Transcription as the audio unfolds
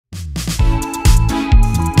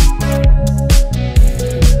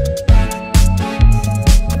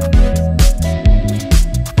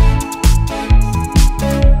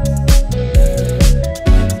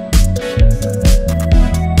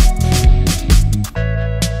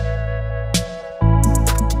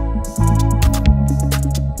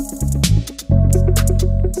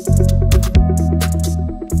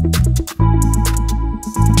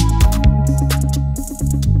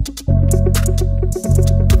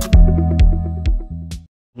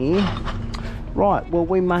Right, well,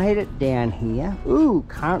 we made it down here. Ooh,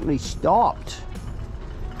 currently stopped.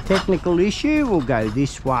 Technical issue, we'll go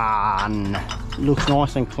this one. Looks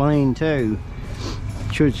nice and clean too.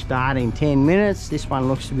 Should start in 10 minutes. This one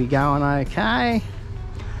looks to be going okay.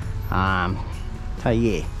 So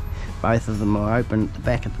yeah, both of them are open at the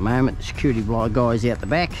back at the moment. The security guy's out the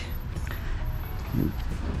back.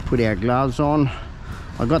 Put our gloves on.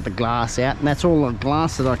 I got the glass out, and that's all the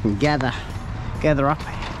glass that I can gather up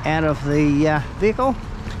out of the vehicle.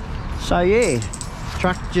 So yeah,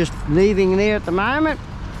 truck just leaving there at the moment.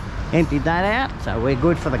 Emptied that out, so we're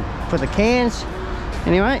good for the cans.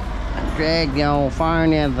 Anyway, drag the old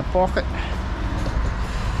phone out of the pocket.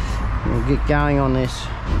 We'll get going on this.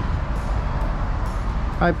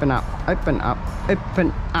 Open up, open up,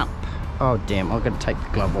 open up. Oh damn, I've got to take the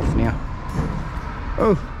glove off now.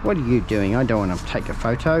 Oh, what are you doing? I don't want to take a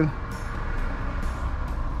photo.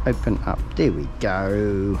 Open up, there we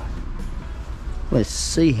go. Let's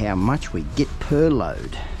see how much we get per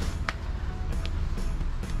load.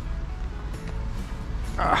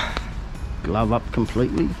 Glove up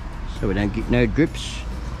completely so we don't get no drips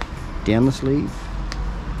down the sleeve.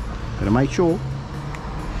 Gotta make sure.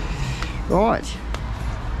 Right,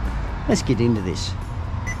 let's get into this.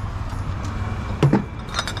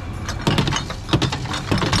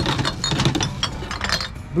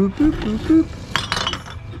 Boop boop boop boop.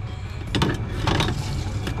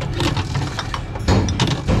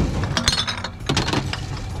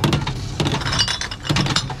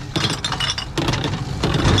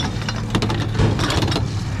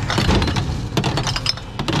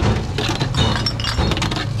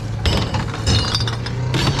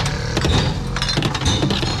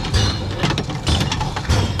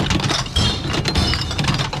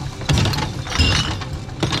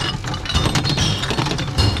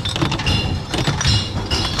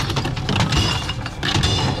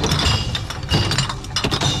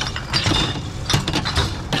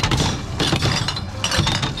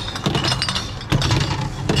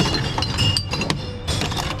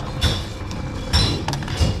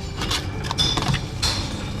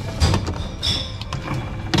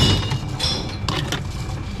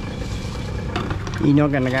 He's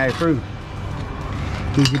not going to go through.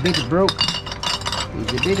 He's a bit broke.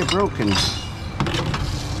 He's a bit broken.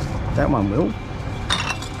 That one will.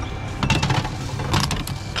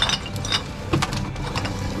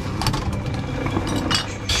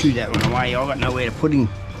 Shoo that one away. I've got nowhere to put him.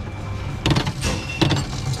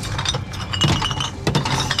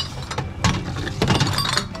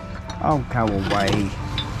 Oh, go away.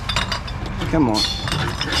 Come on.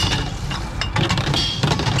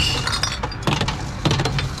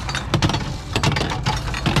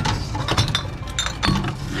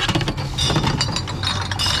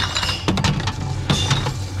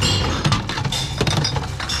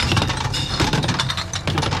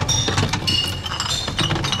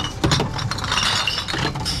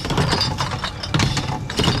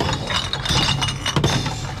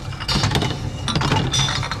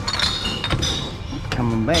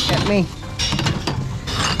 Coming back at me.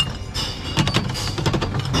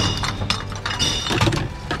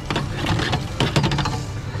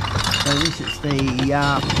 So this is the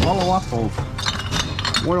follow-up of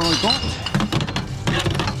what I got.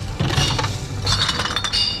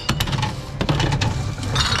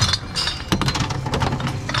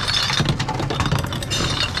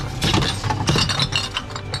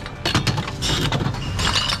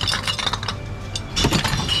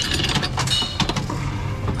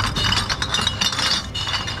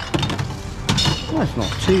 That's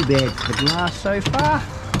not too bad for the glass so far.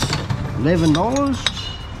 $11.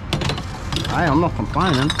 Hey, I'm not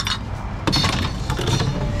complaining.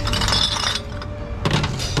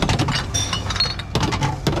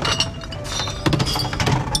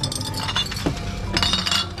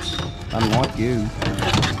 Unlike you.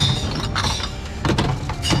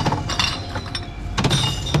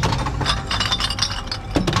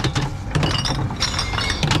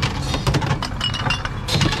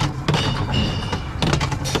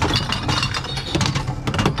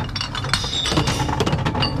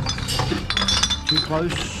 Too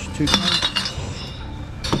close, too close.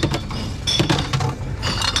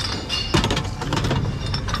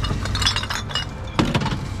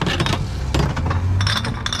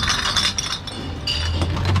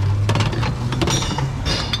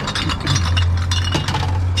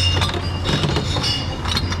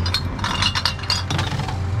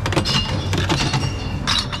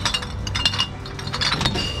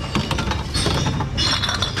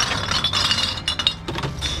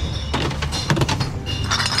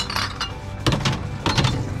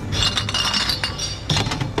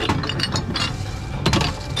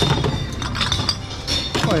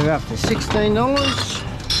 we're up to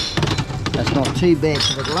 $16. That's not too bad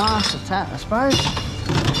for the glass, I suppose.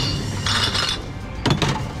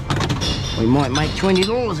 We might make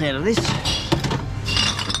 $20 out of this.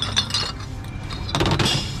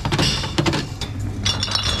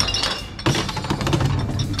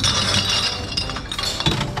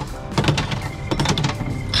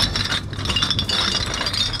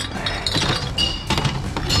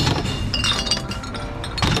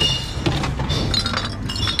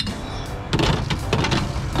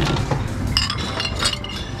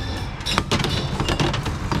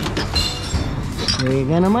 We're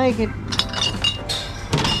gonna make it.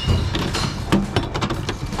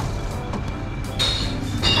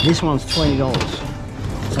 This one's $20.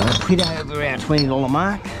 So we're pretty over our $20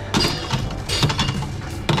 mark.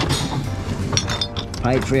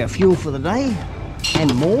 Paid for our fuel for the day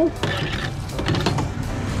and more.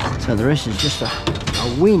 So the rest is just a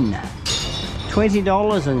win.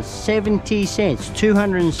 $20.70,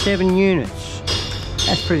 207 units.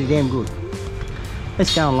 That's pretty damn good.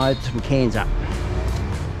 Let's go and load some cans up.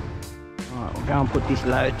 Alright, we'll go and put this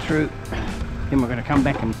load through. Then we're going to come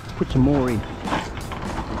back and put some more in.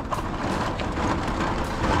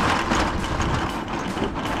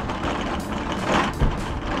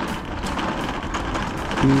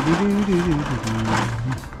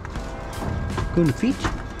 Gonna fit?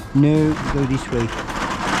 No, go this way.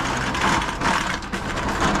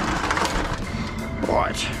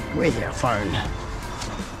 Right, where's our phone?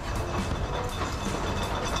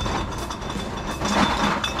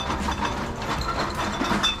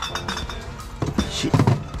 Sit.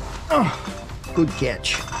 Oh, good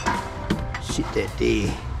catch. Sit that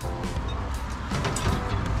there.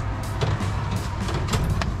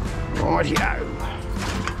 Rightio.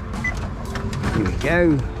 Here we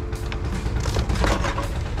go.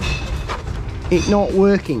 It not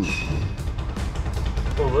working.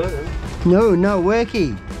 Not working? No, not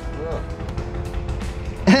working. Oh.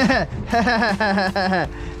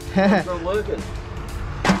 It's not working.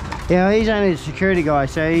 Yeah, he's only a security guy,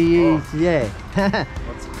 so he's, yeah.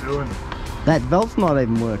 What's it doing? That belt's not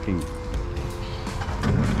even working.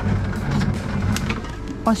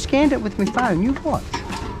 I scanned it with my phone, you watch.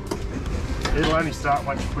 It'll only start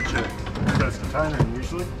once you put your first container in,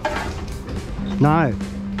 usually. No.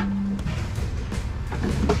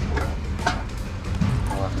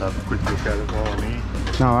 I'll have to have a quick look at it while I'm here.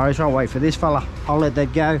 No worries, I'll wait for this fella. I'll let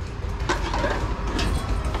that go.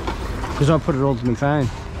 Because I put it all to my phone.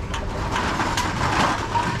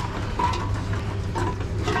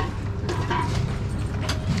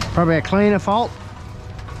 Probably a cleaner fault.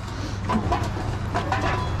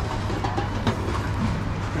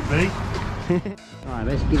 Could be. Alright,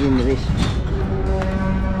 let's get into this.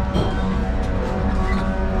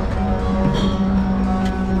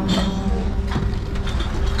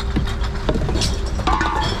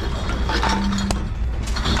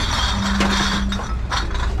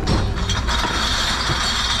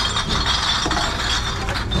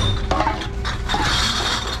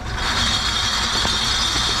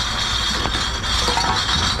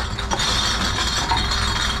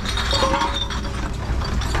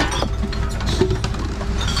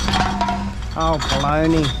 Oh,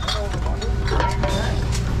 baloney.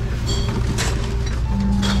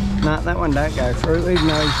 No, that one don't go through, even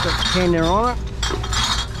though he's got the tender on it.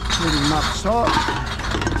 Leave him up side.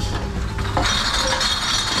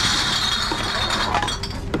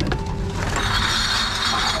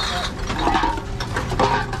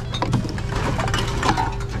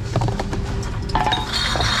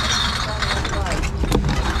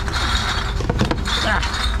 Ah,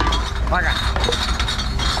 bugger.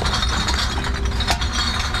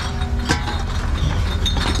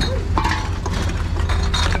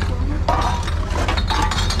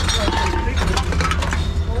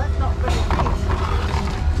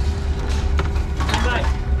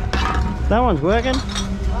 That one's working.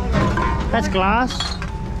 That's glass.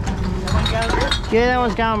 Yeah, that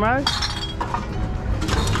one's going, bro.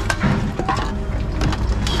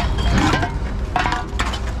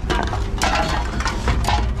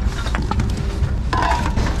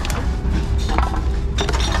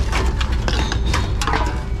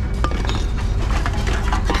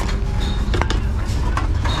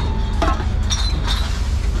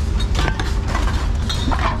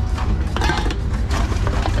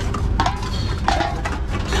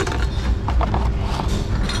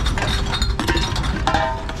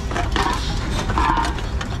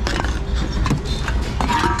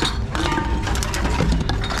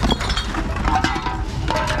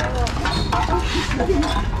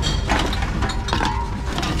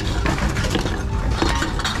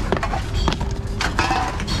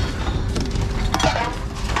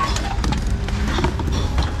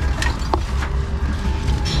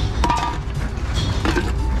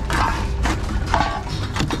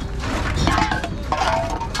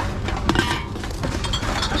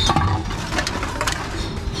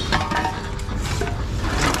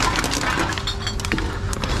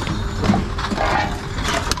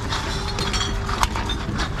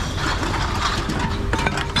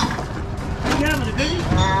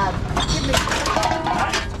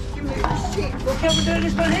 we do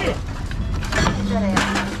this one here?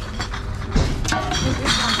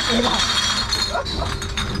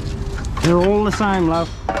 They're all the same, love.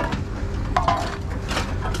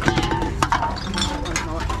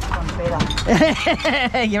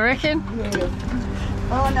 You reckon? Yeah.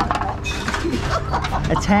 Oh no.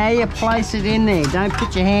 It's how you place it in there. Don't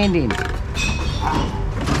put your hand in.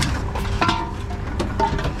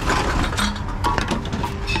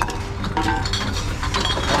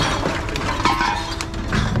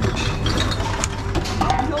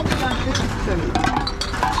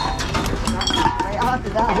 They are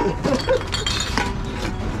today.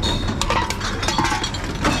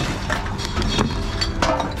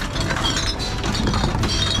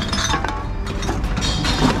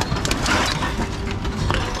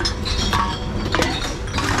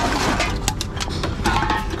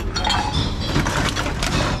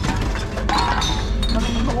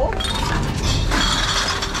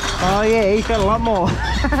 Oh yeah, he's got a lot more.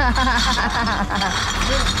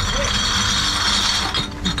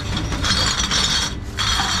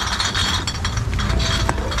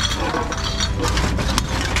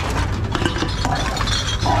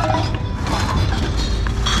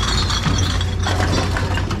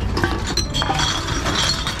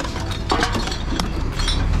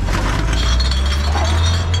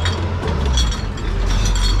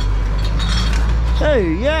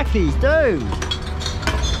 Do, yuckies, do.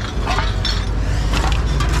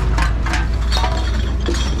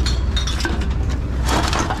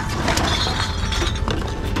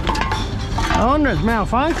 I wonder if it's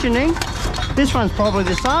malfunctioning. This one's probably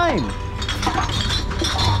the same.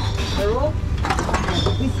 They're all?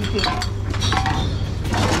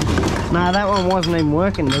 No, that one wasn't even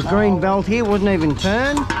working. The green belt here wouldn't even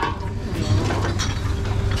turn.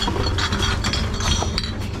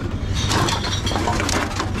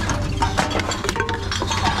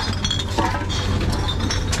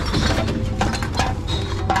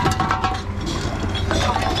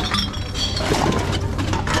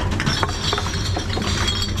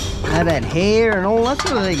 Had that hair and all that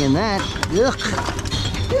sort of thing in that. Ugh.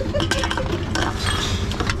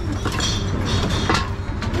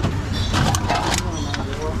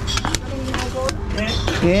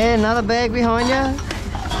 Yeah, another bag behind you.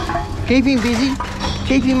 Keep him busy.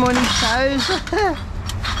 Keep him on his toes.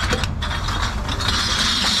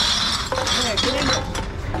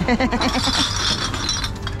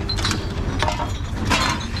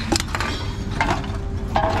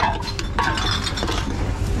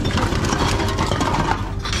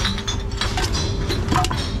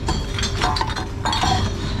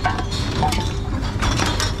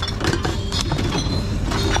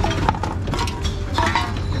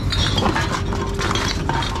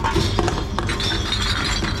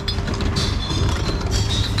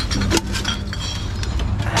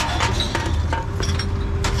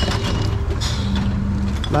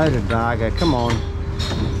 Loaded Dargo, come on.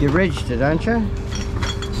 You're registered, aren't you?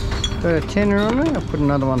 Got a tenner on it? I'll put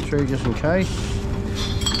another one through just in case.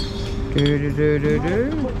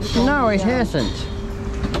 No, it hasn't.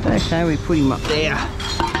 Okay, we put him up there.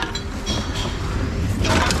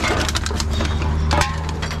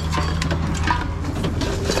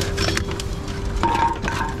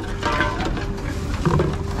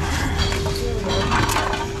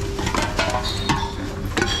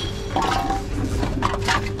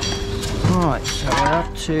 Right, so we're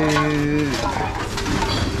up to,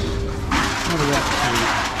 what are we up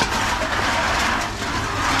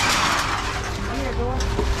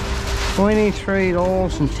to?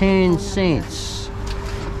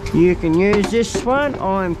 $23.10. You can use this one.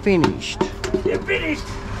 I'm finished. You're finished?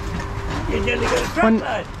 You nearly got a truck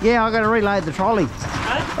load. Yeah, I got to reload the trolley.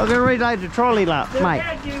 Huh? I've got to reload the trolley, mate.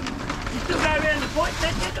 You still go around the point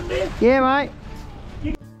that get them there? Yeah, mate.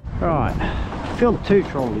 Right, filled 2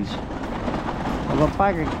 trolleys. I've got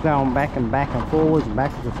buckets going back and forwards and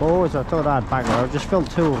backwards and forwards. I thought I'd bugger. I just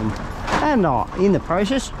filled 2 of them. And in the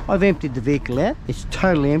process, I've emptied the vehicle out. It's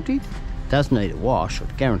totally emptied. Does need a wash, I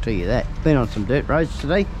guarantee you that. Been on some dirt roads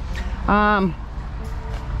today. But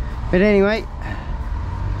anyway,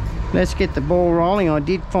 let's get the ball rolling. I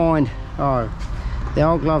did find, the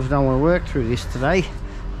old gloves don't want to work through this today.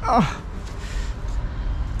 I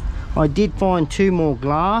did find 2 more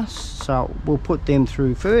glass, so we'll put them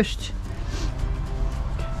through first.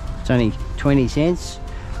 It's only 20 cents,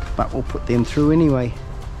 but we'll put them through anyway.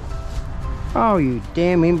 Oh, you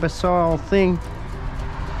damn imbecile thing.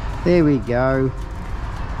 There we go.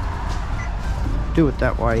 Do it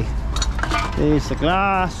that way. There's the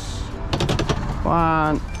glass.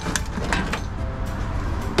 1,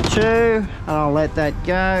 2, and I'll let that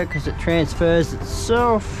go because it transfers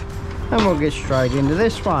itself, and we'll get straight into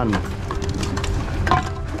this one.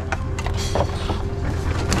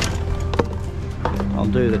 I'll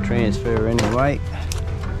do the transfer anyway.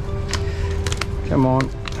 Come on.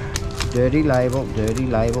 Dirty label, dirty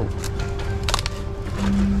label.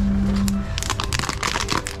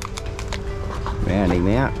 Round him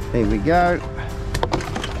out. There we go.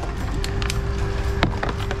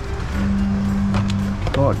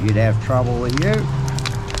 Thought you'd have trouble with you.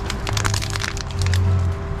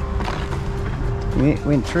 Yeah,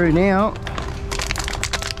 went through now.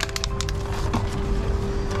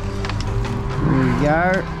 There we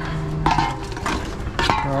go.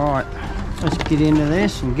 Alright, let's get into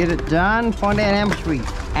this and get it done. Find out how much we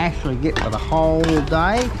actually get for the whole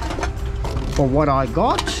day for what I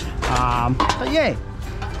got. But yeah.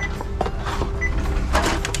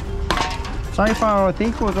 So far I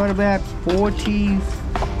think we've got about $40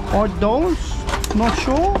 odd, not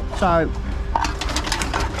sure. So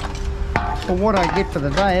for what I get for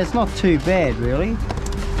the day, it's not too bad really.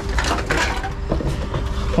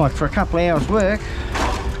 Like for a couple of hours work,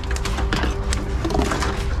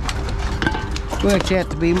 works out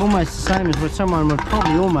to be almost the same as what someone would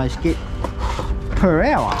probably almost get per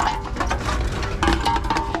hour.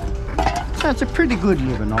 So it's a pretty good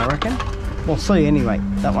living, I reckon. We'll see anyway.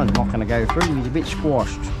 That one's not going to go through, he's a bit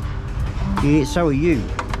squashed. Yeah, so are you.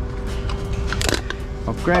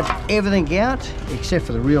 I've grabbed everything out except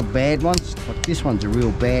for the real bad ones. Like this one's a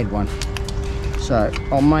real bad one. So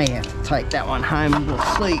I may have to take that one home and we'll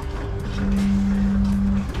see.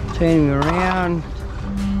 Turn him around.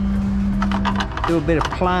 Do a bit of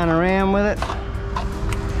playing around with it.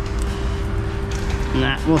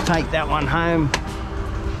 Nah, we'll take that one home.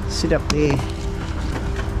 Sit up there.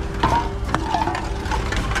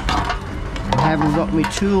 I haven't got my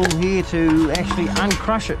tool here to actually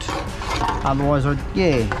uncrush it. Otherwise I'd,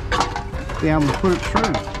 yeah, be able to put it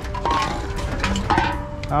through.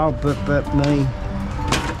 Oh, but me.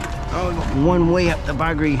 Oh, I got one way up the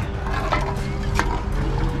buggery.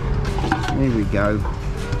 There we go.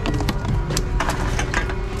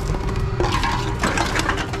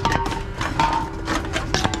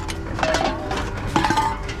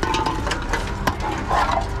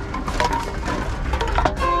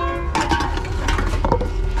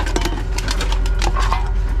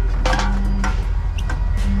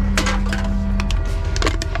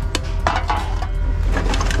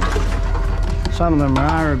 Some of them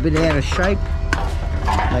are a bit out of shape.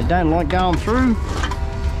 They don't like going through.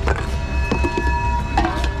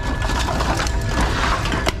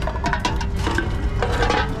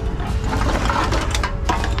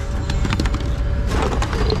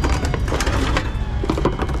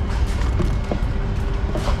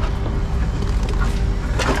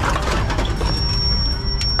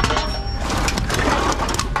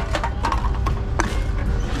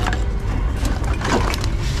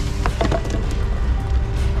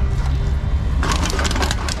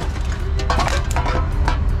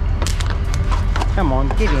 Come on,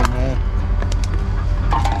 get in there.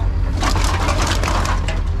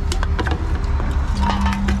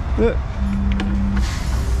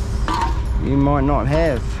 You might not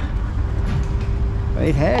have.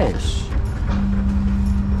 It has.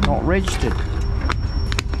 Not registered.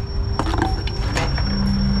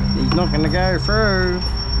 He's not going to go through.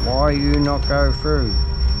 Why you not go through?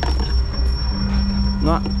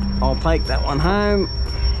 No, I'll take that one home.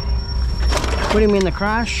 Put him in the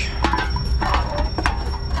crush.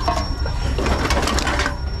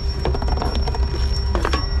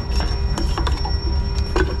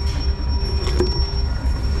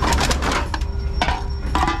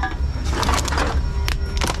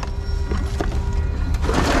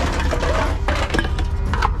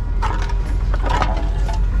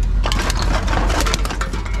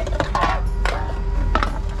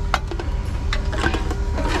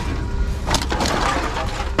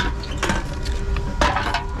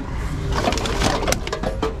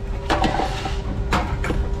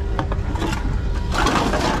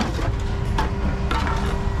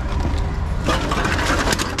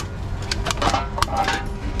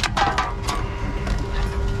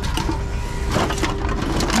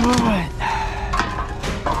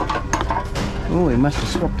 Oh, he must have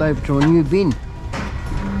swapped over to a new bin.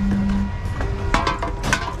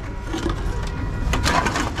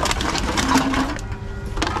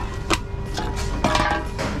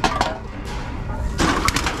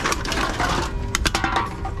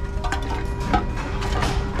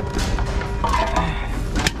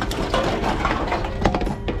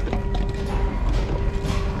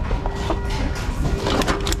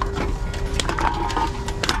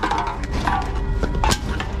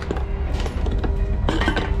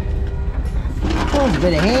 A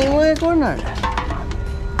bit of handwork, wasn't it?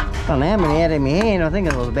 I don't know how many out of my hand. I think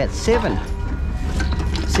it was about 7,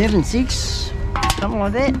 6. something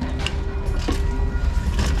like that.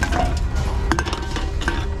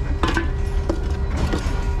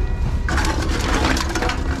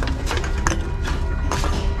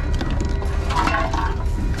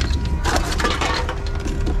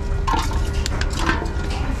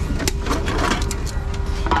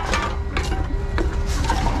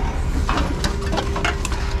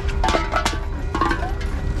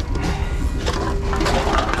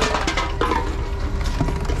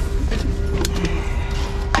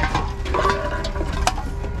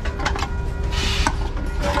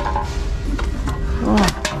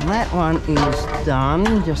 That one is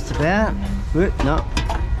done, just about. No.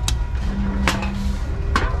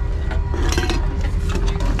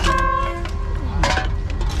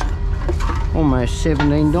 Almost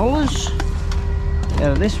 $17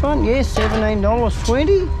 out of this one. Yes,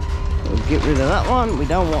 $17.20. We'll get rid of that one. We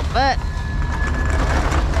don't want that.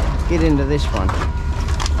 Get into this one.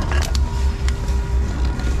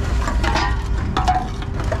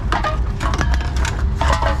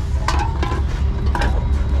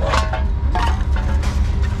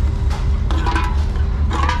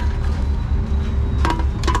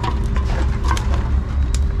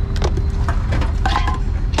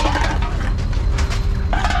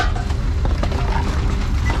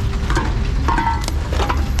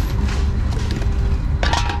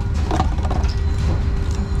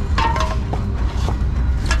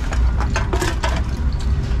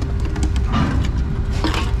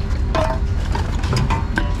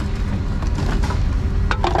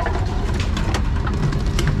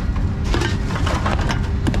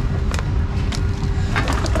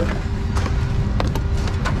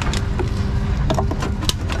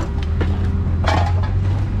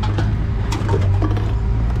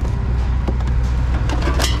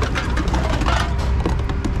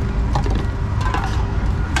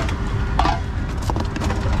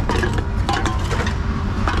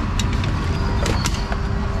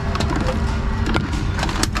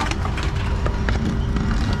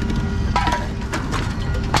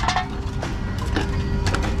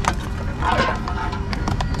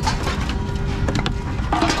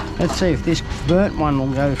 Let's see if this burnt one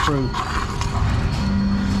will go through.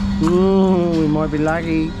 Ooh, we might be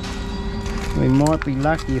lucky. We might be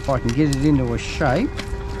lucky if I can get it into a shape.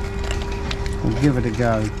 We'll give it a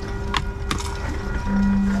go.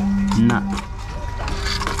 Nah.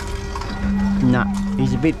 Nah,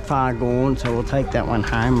 he's a bit far gone, so we'll take that one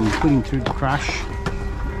home and put him through the crush.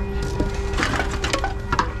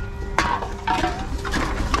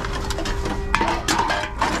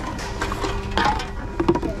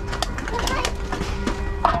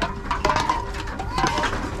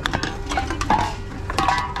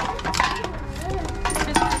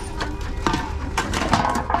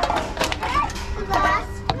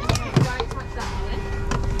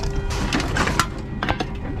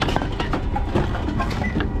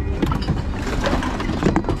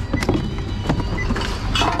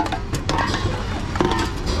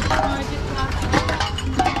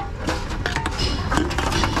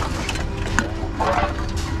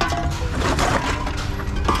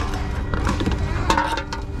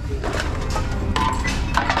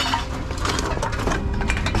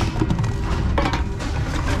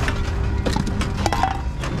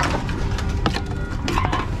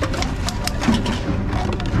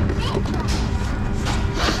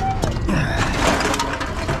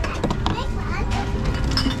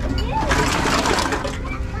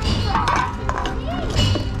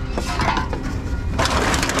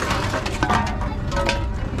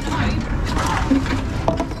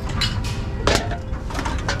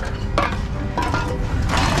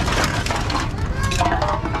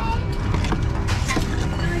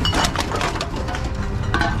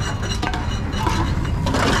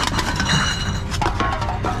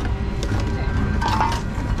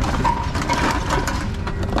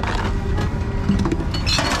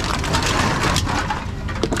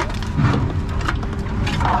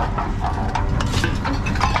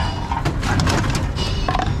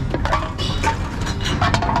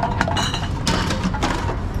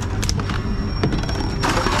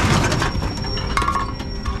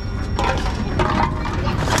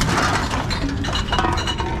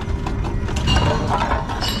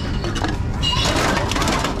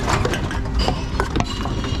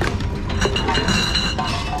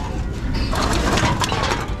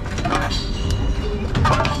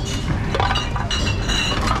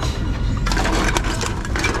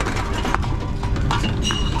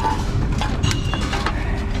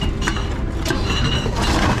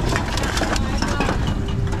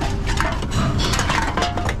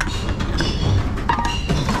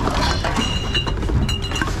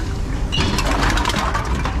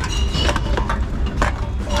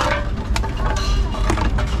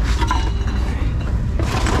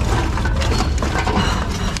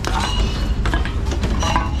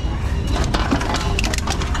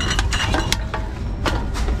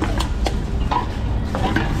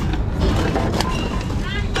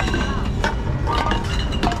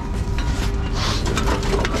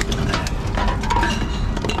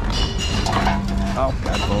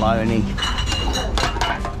 I'll go baloney.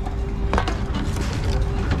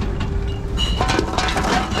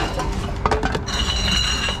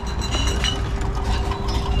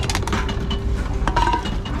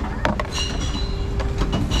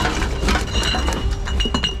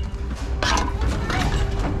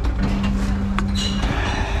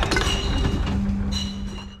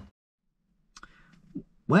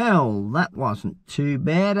 Well, that wasn't too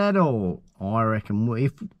bad at all. I reckon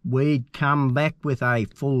if we'd come back with a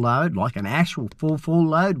full load, like an actual full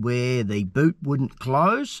load where the boot wouldn't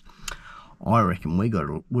close, I reckon we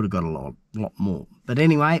would have got a lot more. But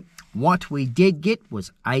anyway, what we did get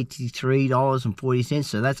was $83.40,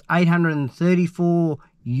 so that's 834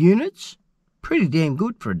 units. Pretty damn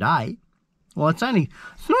good for a day. Well, it's not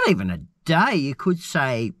even a day. You could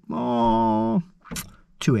say, 2 hours.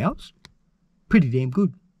 Pretty damn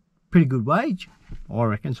good. Pretty good wage, I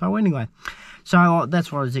reckon. So anyway, so that's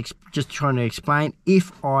what I was just trying to explain.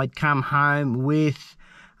 If I'd come home with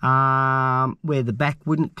where the back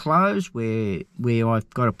wouldn't close, where I've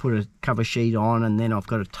got to put a cover sheet on and then I've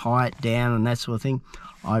got to tie it down and that sort of thing,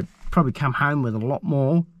 I'd probably come home with a lot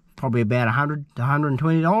more, probably about $100 to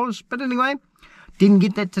 $120. But anyway, didn't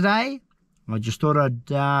get that today. I just thought I'd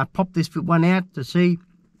pop this one out to see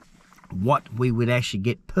what we would actually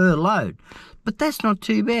get per load. But that's not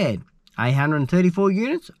too bad. 834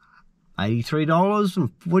 units,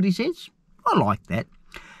 $83.40. I like that.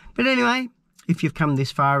 But anyway, if you've come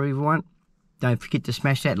this far, everyone, don't forget to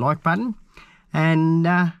smash that like button. And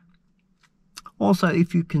also,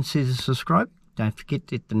 if you consider subscribing, don't forget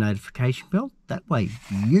to hit the notification bell. That way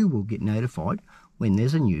you will get notified when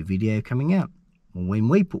there's a new video coming out, or when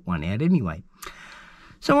we put one out anyway.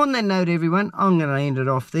 So on that note, everyone, I'm going to end it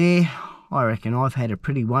off there. I reckon I've had a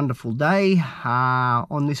pretty wonderful day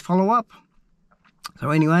on this follow-up.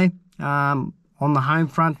 So anyway, on the home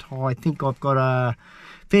front, I think I've got a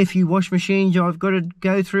fair few wash machines I've got to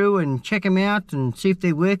go through and check them out and see if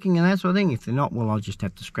they're working and that sort of thing. If they're not, well, I'll just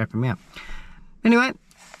have to scrap them out. Anyway,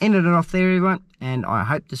 ended it off there, everyone, and I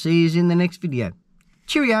hope to see you in the next video.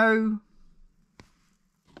 Cheerio!